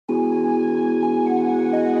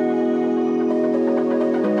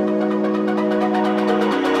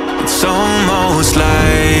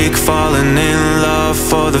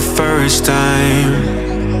for the first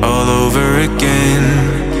time, all over again.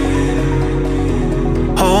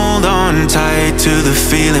 Hold on tight to the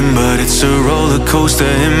feeling, but it's a roller coaster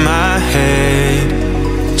in my head.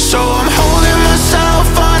 So I'm holding myself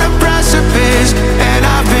on a precipice, and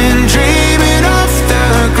I've been dreaming off the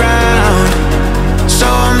ground. So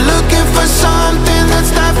I'm looking for something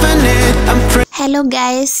that's definite. Hello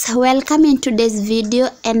guys, welcome in today's video,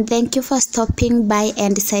 and thank you for stopping by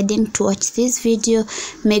and deciding to watch this video.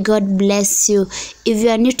 May God bless you. If you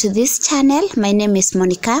are new to this channel, my name is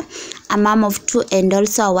Monica, a mom of two and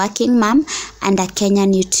also a working mom and a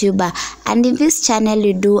Kenyan YouTuber. And in this channel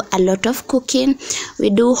we do a lot of cooking, we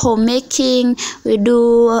do homemaking, we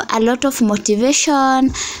do a lot of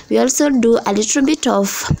motivation, we also do a little bit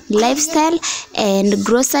of lifestyle and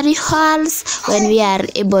grocery hauls when we are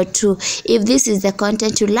able to. If this is the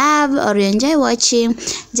content you love or you enjoy watching,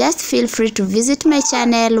 just feel free to visit my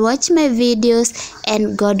channel, watch my videos,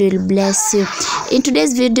 and God will bless you. In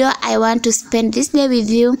today's video, I want to spend this day with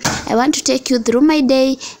you. I want to take you through my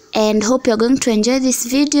day, and hope you're going to enjoy this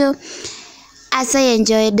video as I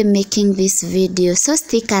enjoyed making this video. So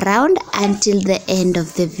stick around until the end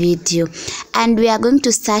of the video, and we are going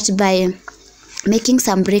to start by making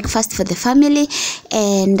some breakfast for the family.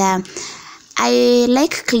 And I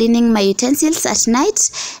like cleaning my utensils at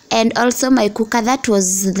night, and also my cooker. That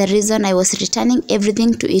was the reason I was returning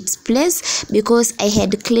everything to its place, because I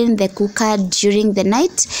had cleaned the cooker during the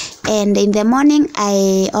night, and in the morning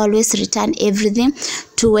I always return everything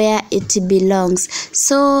to where it belongs.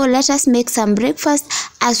 So let us make some breakfast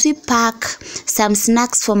as we pack some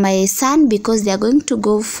snacks for my son, because they are going to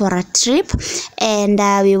go for a trip, and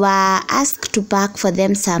we were asked to pack for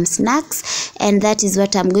them some snacks, and that is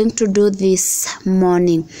what I'm going to do this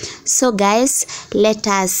morning. So guys, let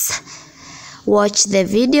us watch the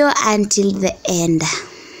video until the end.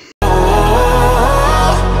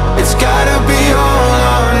 It's gotta be all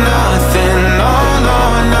or nothing, all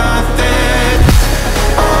or nothing.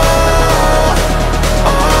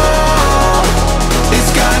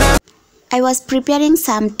 It's gotta. I was preparing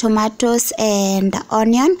some tomatoes and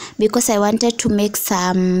onion because I wanted to make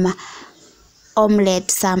some omelette,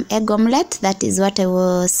 some egg omelette. That is what I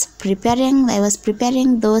was preparing. I was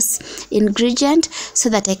preparing those ingredients so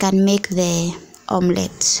that I can make the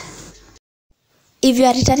omelette. If you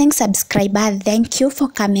are a returning subscriber, thank you for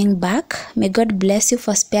coming back. May God bless you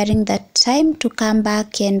for sparing that time to come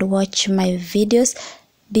back and watch my videos.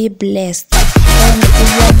 Be blessed. And if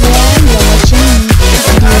you are there, you are watching me,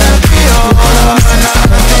 and you haven't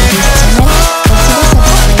subscribed to this channel, consider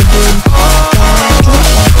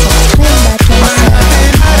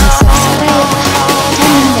subscribing.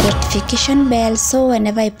 Turn on the notification bell so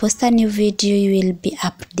whenever I post a new video you will be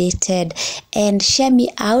updated, and share me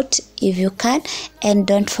out if you can, and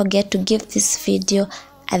don't forget to give this video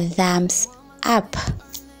a thumbs up.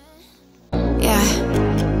 Yeah,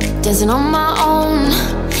 dancing on my own,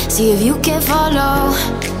 see if you can follow,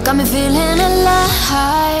 got me feeling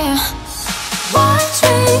alive. Watch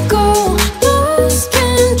me go, lose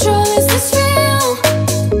control, is this real?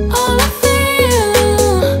 All I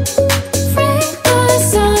feel, freak my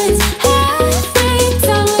signs, every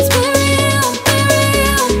time, let's be real, be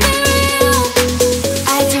real, be real. I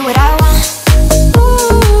do what I want,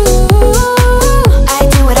 ooh, I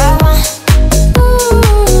do what I want,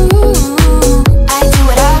 ooh, I do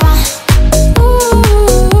what I want, ooh,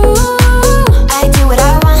 I do what I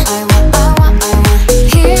want, I want, I want, I want.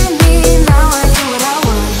 Hear me now, I do what I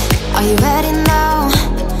want. Are you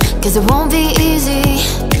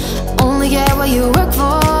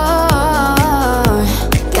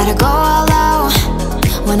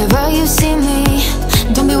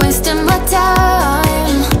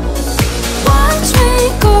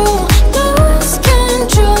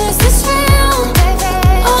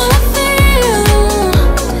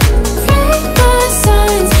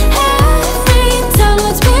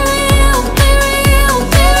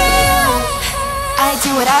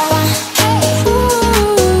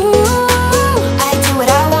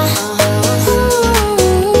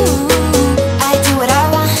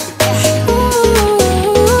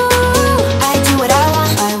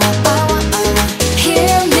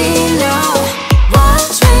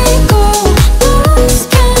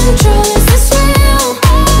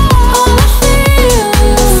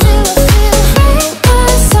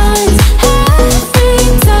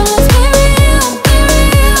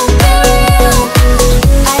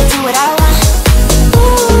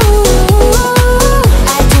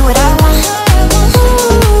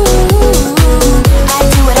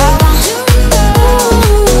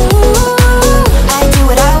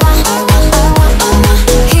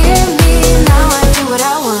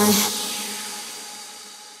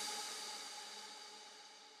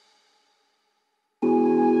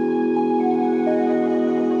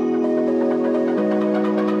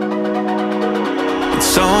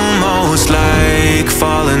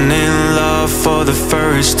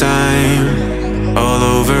first time, all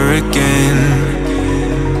over again.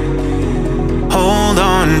 Hold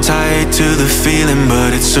on tight to the feeling,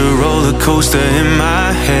 but it's a roller coaster in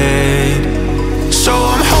my head. So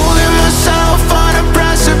I'm holding myself on a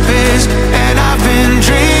precipice, and I've been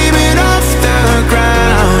dreaming off the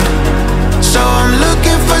ground. So I'm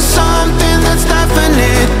looking for something that's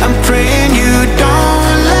definite. I'm praying you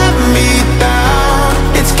don't let me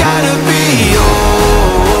down. It's gotta be all,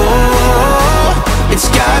 it's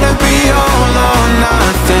gotta be all or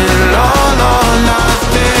nothing, all or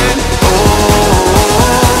nothing. Oh,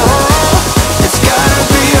 it's gotta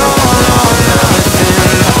be all or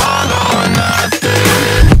nothing, all or nothing.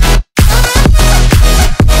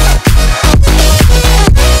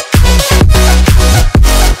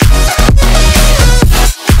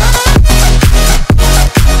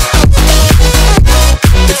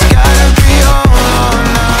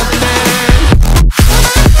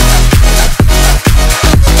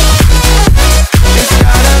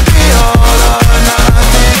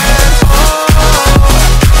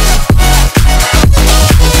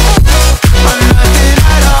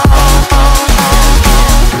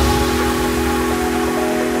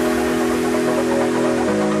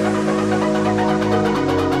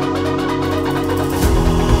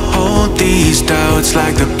 These doubts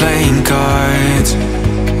like the playing cards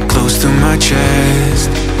close to my chest.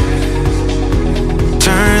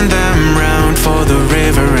 Turn them round for the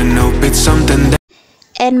river and hope it's something that.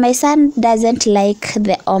 And my son doesn't like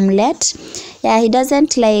the omelette. Yeah, he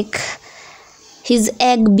doesn't like his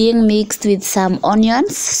egg being mixed with some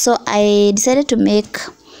onions, so I decided to make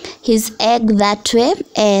his egg that way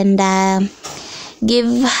and give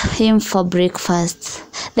him for breakfast.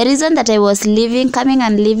 The reason that I was coming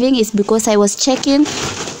and leaving is because I was checking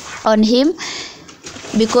on him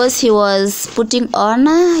because he was putting on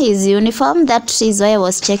his uniform. That is why I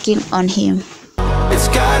was checking on him. It's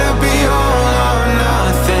gotta be all or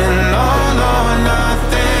nothing, all or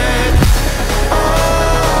nothing.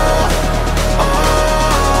 Oh,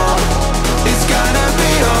 oh, it's gotta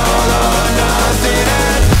be all or nothing.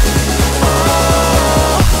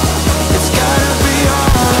 Oh, it's gotta be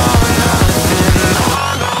all or nothing,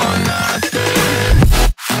 all or nothing.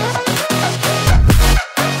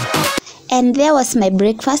 And there was my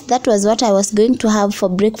breakfast. That was what I was going to have for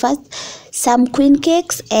breakfast. Some queen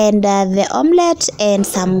cakes and the omelette and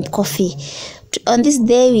some coffee. On this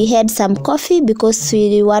day we had some coffee because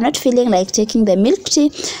we were not feeling like taking the milk tea,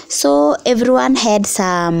 so everyone had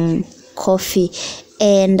some coffee.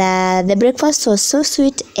 And the breakfast was so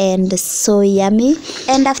sweet and so yummy.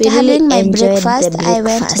 And after having my breakfast, I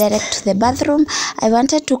went direct to the bathroom. I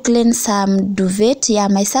wanted to clean some duvet,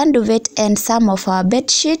 my son duvet, and some of our bed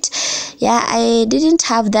sheet. I didn't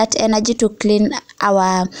have that energy to clean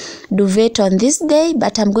our duvet on this day,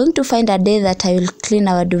 but I'm going to find a day that I will clean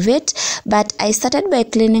our duvet. But I started by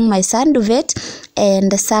cleaning my son duvet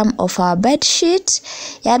and some of our bed sheet,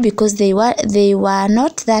 because they were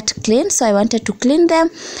not that clean, so I wanted to clean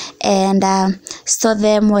them and store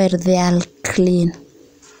them where they are clean.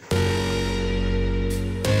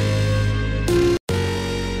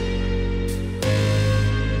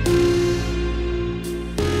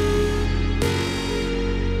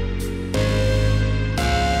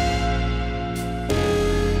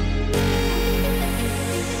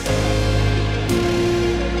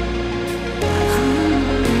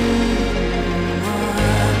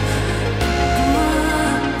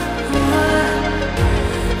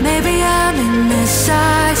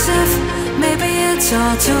 Indecisive, maybe it's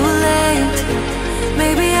all too late.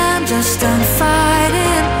 Maybe I'm just done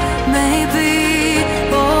fighting. Maybe,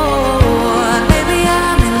 oh, maybe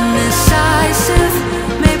I'm indecisive.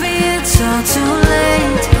 Maybe it's all too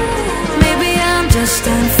late. Maybe I'm just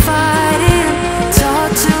done fighting. It's all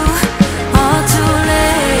too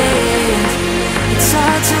late. It's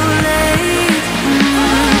all too late.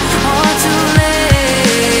 All too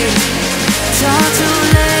late. It's all too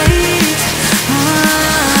late.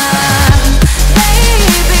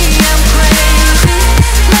 Maybe I'm crazy,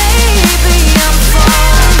 maybe I'm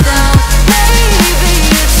falling.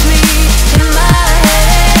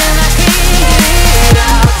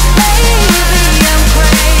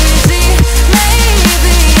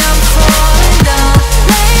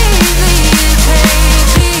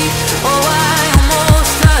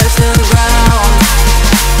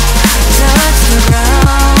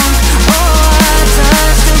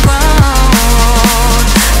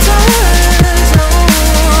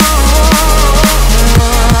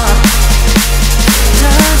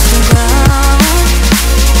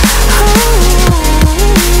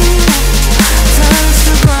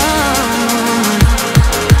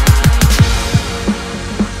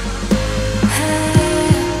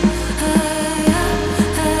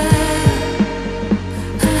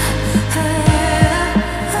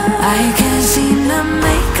 I can't seem to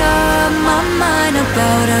make up my mind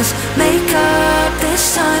about us. Make up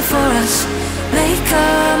this time for us. Make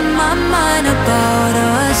up my mind about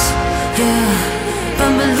us. Yeah,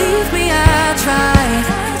 but believe me, I tried.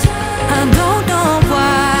 I don't know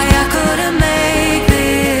why I couldn't make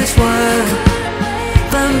this work,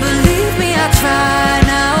 but believe me, I tried.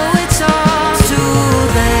 Now it's all too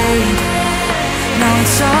late. Now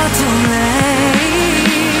it's all too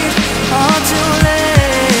late. All too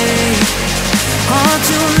late. All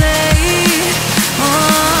too late.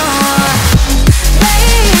 Oh.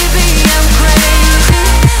 Maybe I'm crazy.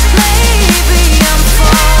 Maybe I'm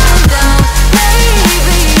falling down.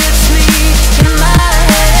 Maybe it's me in my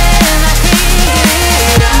head and I can't get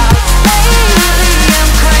it out. Maybe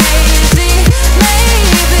I'm crazy.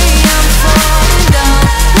 Maybe I'm falling down.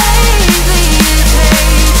 Maybe it's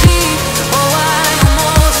hazy. Oh, I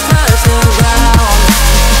almost touched the ground.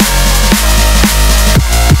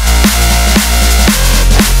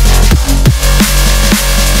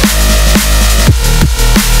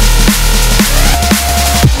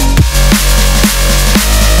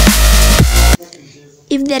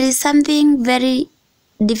 If there is something very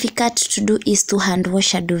difficult to do is to hand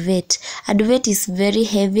wash a duvet. A duvet is very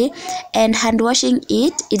heavy and hand washing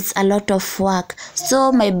it's a lot of work.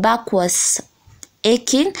 So my back was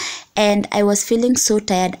aching and I was feeling so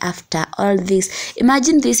tired after all this.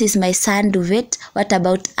 Imagine this is my son duvet. What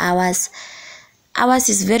about ours? Ours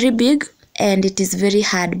is very big and it is very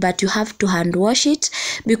hard, but you have to hand wash it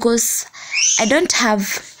because I don't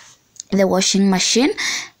have the washing machine.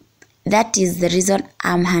 That is the reason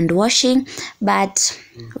I'm hand washing, but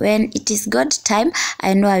when it is God time,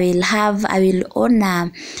 I know I will own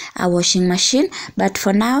a washing machine, but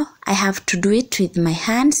for now I have to do it with my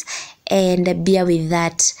hands and bear with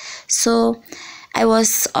that. So I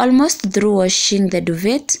was almost through washing the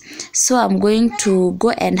duvet, so I'm going to go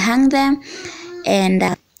and hang them,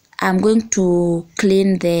 and I'm going to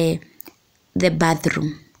clean the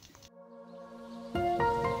bathroom.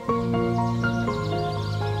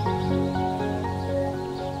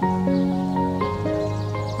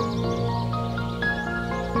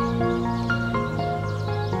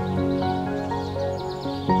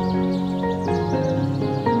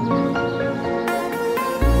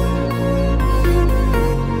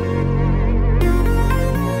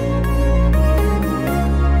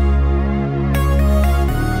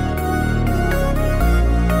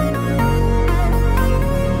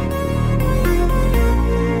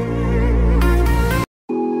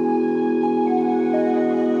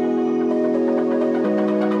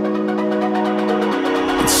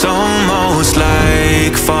 It's almost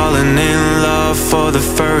like falling in love for the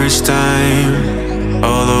first time,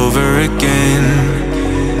 all over again.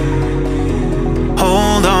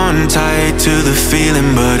 Hold on tight to the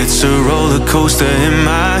feeling, but it's a roller coaster in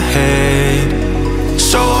my head.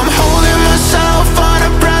 So I'm holding myself on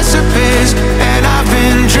a precipice, and I've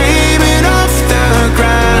been dreaming off the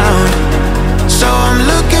ground. So I'm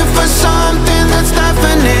looking for something that's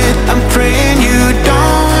definite. I'm praying you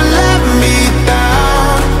don't let me down.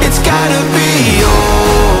 It's gotta be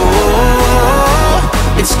all.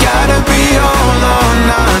 It's gotta be all or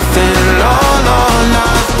nothing. All or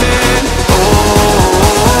nothing. Oh,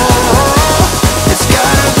 it's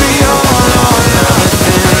gotta be all or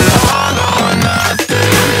nothing. All or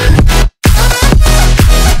nothing.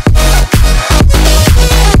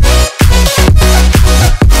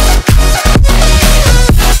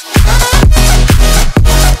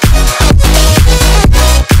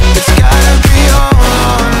 It's gotta be all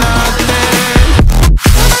or nothing.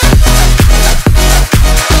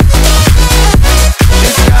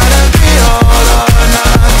 It's gotta be all or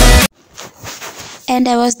nothing. And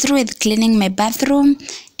I was through with cleaning my bathroom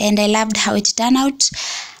and I loved how it turned out.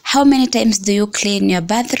 How many times do you clean your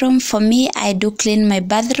bathroom? For me, I do clean my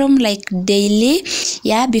bathroom like daily,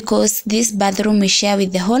 yeah, because this bathroom we share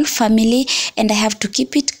with the whole family and I have to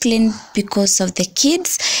keep it clean because of the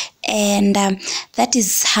kids. And that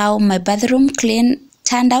is how my bathroom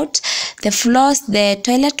turned out. The floors, the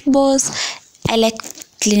toilet bowls, I like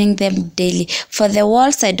cleaning them daily. For the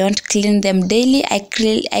walls, I don't clean them daily. I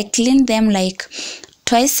clean them like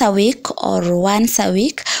twice a week or once a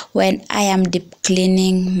week when I am deep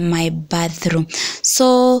cleaning my bathroom.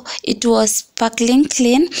 So it was sparkling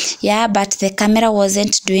clean, yeah, but the camera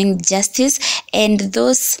wasn't doing justice, and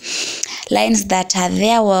those lines that are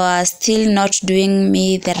there were still not doing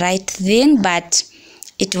me the right thing, but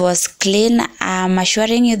it was clean. I'm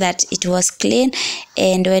assuring you that it was clean,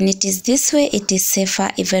 and when it is this way, it is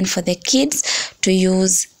safer even for the kids to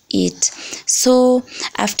use it. So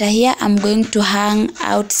after here, I'm going to hang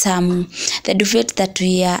out the duvet that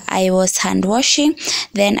I was hand washing.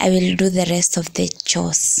 Then I will do the rest of the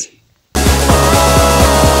chores.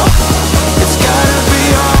 It's gotta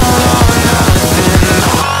be all or nothing,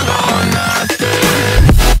 all or nothing.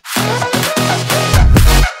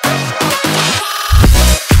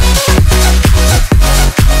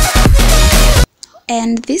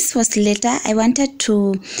 And this was later. I wanted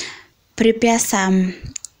to prepare some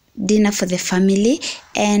dinner for the family,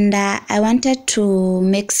 and I wanted to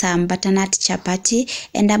make some butternut chapati,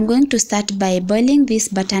 and I'm going to start by boiling this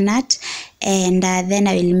butternut, and then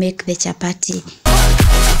I will make the chapati.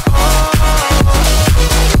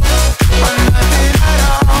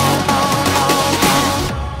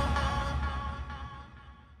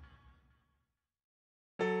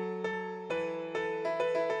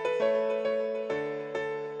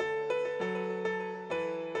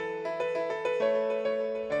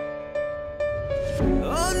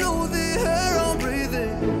 I know the air I'm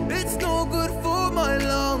breathing, it's no good for my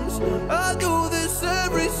lungs. I do this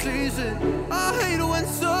every season, I hate when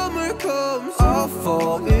summer comes. I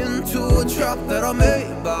fall into a trap that I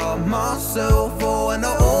made by myself. Oh, and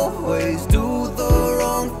I always do the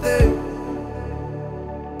wrong thing.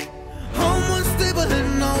 I'm unstable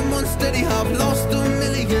and I'm unsteady, I've lost a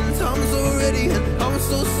million times already, and I'm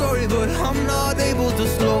so sorry, but I'm not able to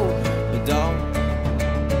slow down.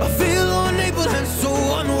 I feel unable and so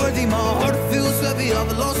unworthy, my heart feels heavy,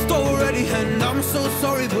 I've lost already, and I'm so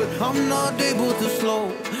sorry, but I'm not able to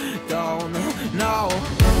slow down now.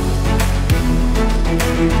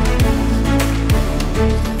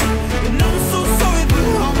 And I'm so sorry, but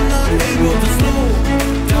I'm not able to slow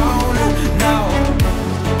down now.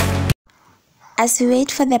 As we wait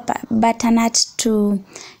for the butternut to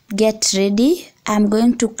get ready, I'm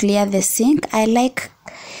going to clear the sink. I like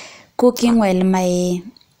cooking while my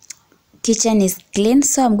kitchen is clean,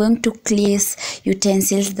 so I'm going to clear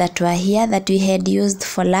utensils that were here that we had used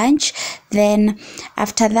for lunch. Then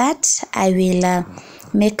after that, I will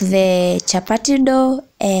make the chapati dough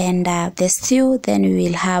and the stew. Then we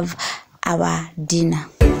will have our dinner.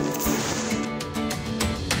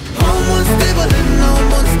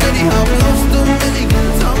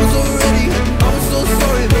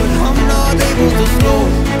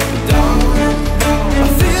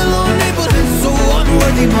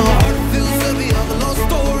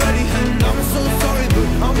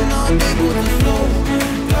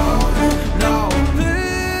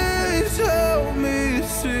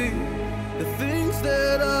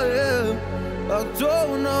 I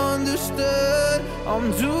don't understand.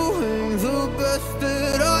 I'm doing the best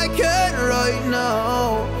that I can right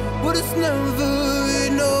now, but it's never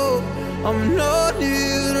enough. I'm not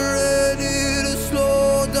even ready to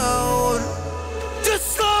slow down. Just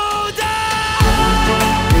slow down.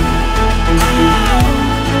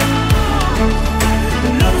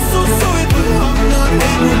 And I'm so sorry, but I'm not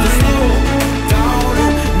able to slow down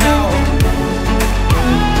now.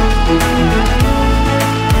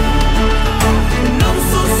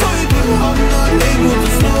 I'm not able to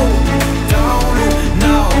slow down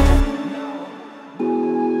now.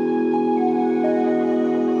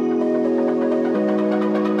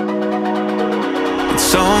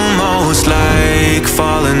 It's almost like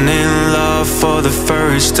falling in love for the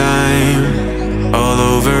first time, all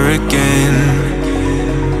over again.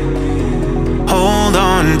 Hold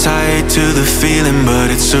on tight to the feeling, but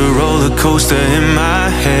it's a roller coaster in my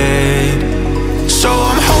head. So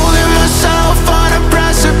I'm holding myself on a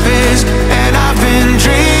precipice, and I've been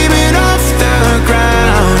dreaming off the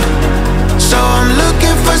ground. So I'm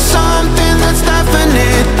looking for something that's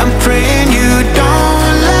definite. I'm praying you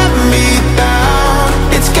don't let me down.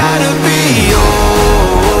 It's gotta be all.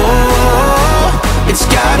 It's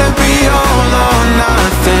gotta be all or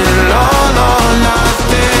nothing, all or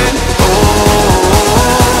nothing. Oh,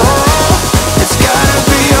 it's gotta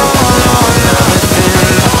be all or nothing,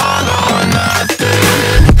 all or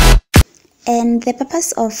nothing. And the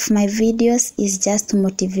purpose of my videos is just to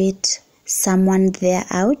motivate someone there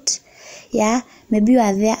out. Yeah, maybe you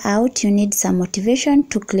are there out, you need some motivation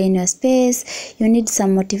to clean your space, you need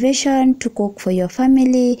some motivation to cook for your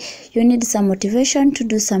family, you need some motivation to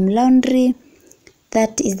do some laundry.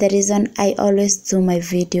 That is the reason I always do my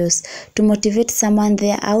videos, to motivate someone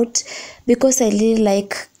there out, because I really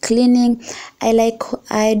like cleaning. I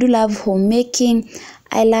do love homemaking.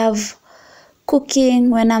 I love cooking.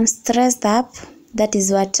 When I'm stressed up, that is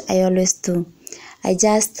what I always do. I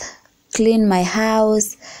just clean my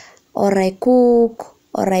house, or I cook,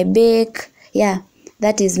 or I bake. Yeah,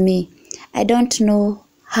 that is me. I don't know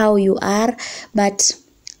how you are, but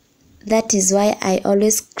that is why I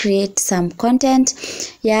always create some content,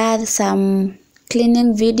 some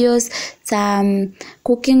cleaning videos, some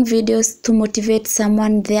cooking videos to motivate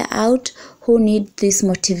someone there out who need this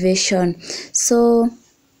motivation. So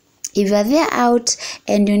if you are there out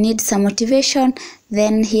and you need some motivation,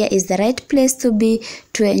 then here is the right place to be,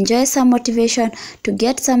 to enjoy some motivation, to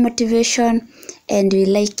get some motivation, and we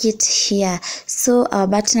like it here. So our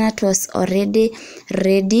butternut was already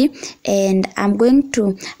ready, and I'm going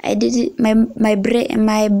to, my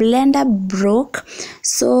blender broke,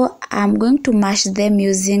 so I'm going to mash them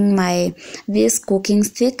using this cooking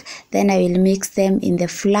stick. Then I will mix them in the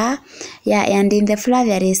flour. And in the flour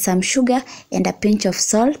there is some sugar and a pinch of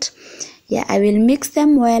salt. I will mix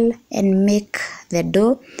them well and make the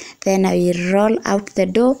dough. Then I will roll out the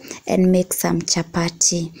dough and make some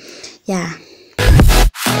chapati.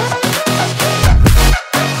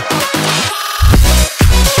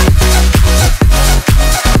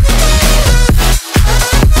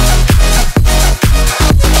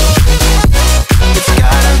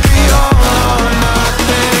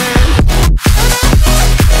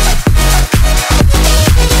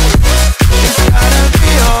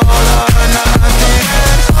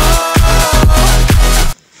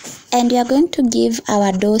 And we are going to give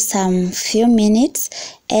our dough some few minutes,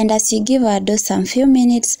 and as you give our dough some few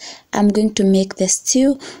minutes, I'm going to make the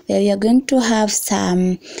stew, where we are going to have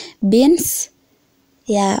some beans,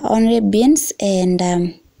 only beans, and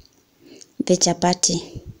the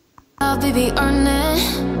chapati. Baby, earn it,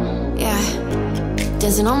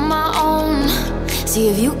 dancing on my own, see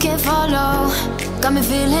if you can follow, got me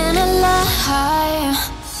feeling alive,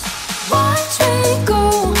 watch me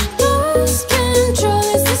go, lose control,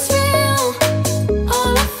 is this real?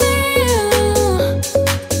 All I feel,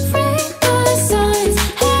 free my signs,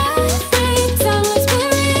 every time, let's be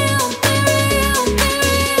real, be real, be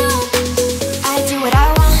real. I do what I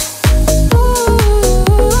want, ooh,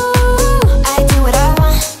 I do what I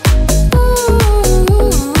want, ooh,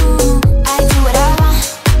 I do what I want,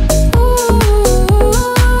 ooh,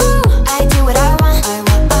 I do what I want,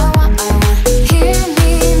 I want. Hear me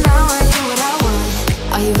now, I do what I want.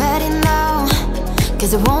 Are you ready now?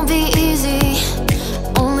 'Cause it won't be easy.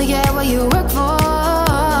 Only get what you work for.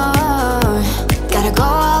 Gotta go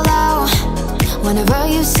all out whenever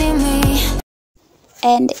you see me.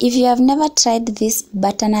 And if you have never tried this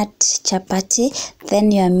butternut chapati,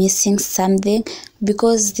 then you are missing something,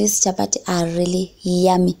 because these chapati are really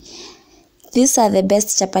yummy. These are the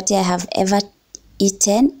best chapati I have ever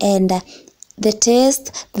eaten, and the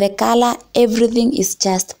taste, the color, everything is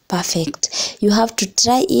just perfect. You have to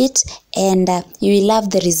try it, and you will love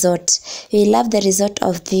the result. You will love the result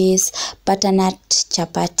of this butternut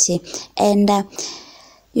chapati. And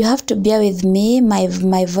you have to bear with me, my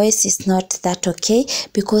voice is not that okay,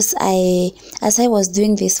 because as I was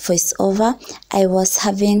doing this voiceover, I was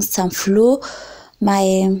having some flu.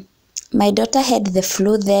 My daughter had the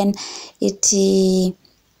flu, then it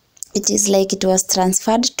is like it was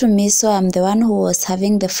transferred to me, so I'm the one who was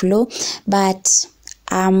having the flu, but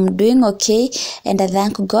I'm doing okay, and I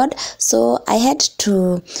thank God. So I had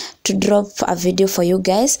to drop a video for you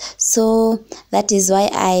guys, so that is why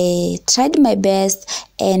I tried my best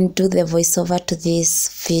and do the voiceover to this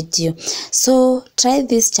video. So try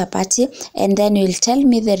this chapati, and then you'll tell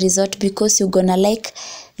me the result, because you're gonna like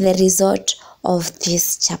the result of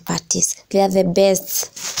these chapatis. They are the best.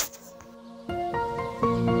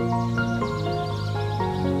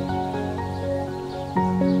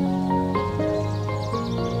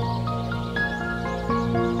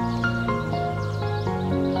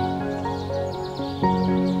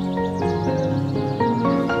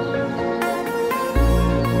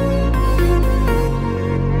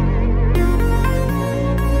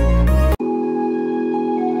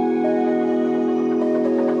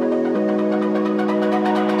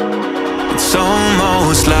 It's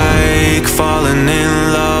almost like falling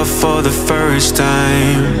in love for the first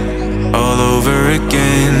time, all over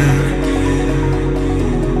again.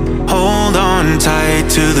 Hold on tight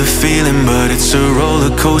to the feeling, but it's a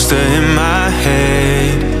roller coaster in my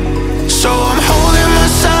head. So I'm holding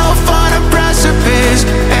myself on a precipice,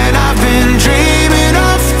 and I've been dreaming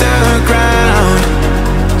off the ground.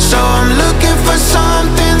 So I'm looking for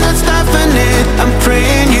something that's definite. I'm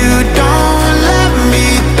praying you don't let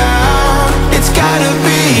me down. It's gotta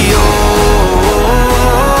be all,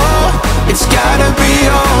 it's gotta be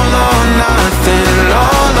all or nothing,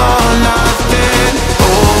 all or nothing.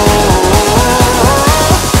 Oh,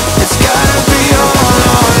 it's gotta be all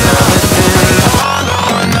or nothing, all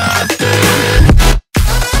or nothing.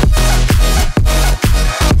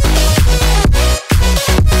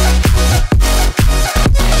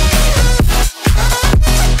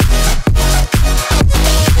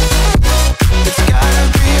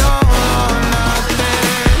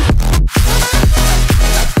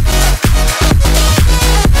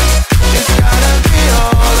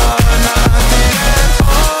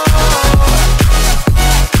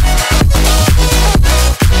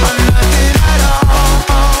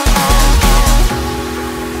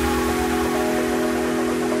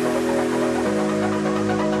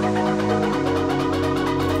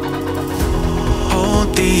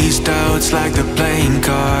 these doubts like they're playing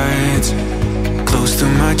cards, close to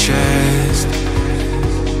my chest.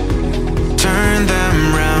 Turn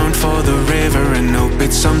them round for the river and hope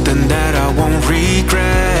it's something that I won't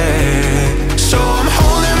regret. So I'm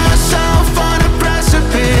holding myself on a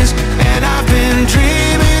precipice, and I've been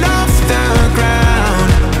dreaming off the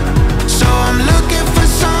ground. So I'm looking for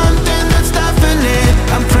something that's definite.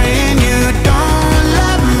 I'm praying you don't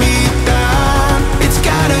let me down. It's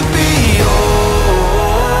gotta be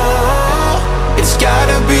it's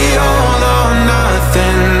gotta be all or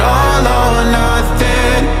nothing, all or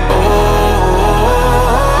nothing. Oh,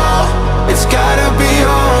 it's gotta be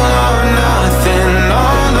all or nothing,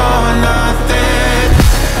 all or nothing.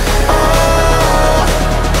 Oh,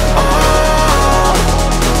 oh,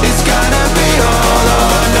 it's gotta be all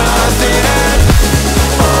or nothing.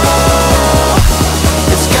 Oh,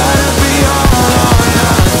 it's gotta be all or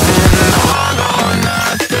nothing, all or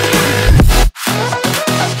nothing.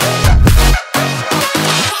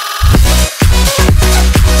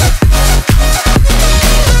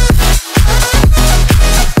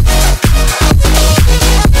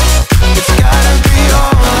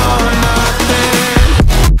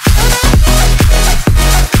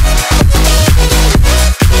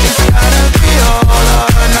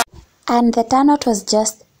 And the turnout was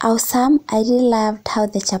just awesome. I really loved how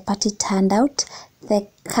the chapati turned out. The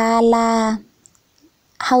color,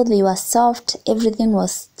 how they were soft, everything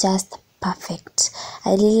was just perfect.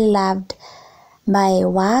 I really loved my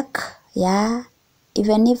work. Yeah,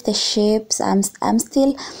 even if the shapes, I'm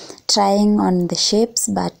still trying on the shapes,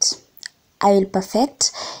 but I will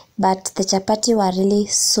perfect. But the chapati were really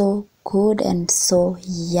so good and so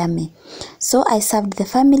yummy. So I served the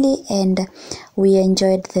family and we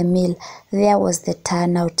enjoyed the meal. There was the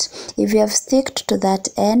turnout. If you have stuck to that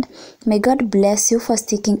end, may God bless you for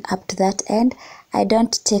sticking up to that end. I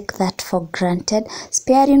don't take that for granted.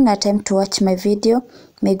 Sparing a time to watch my video,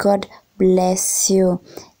 may God bless you.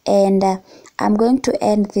 And I'm going to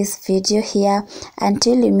end this video here.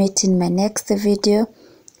 Until we meet in my next video,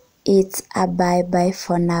 it's a bye-bye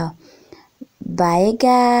for now. Bye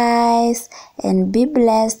guys, and be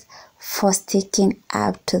blessed for sticking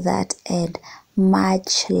up to that end.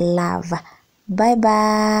 Much love. Bye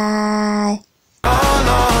bye.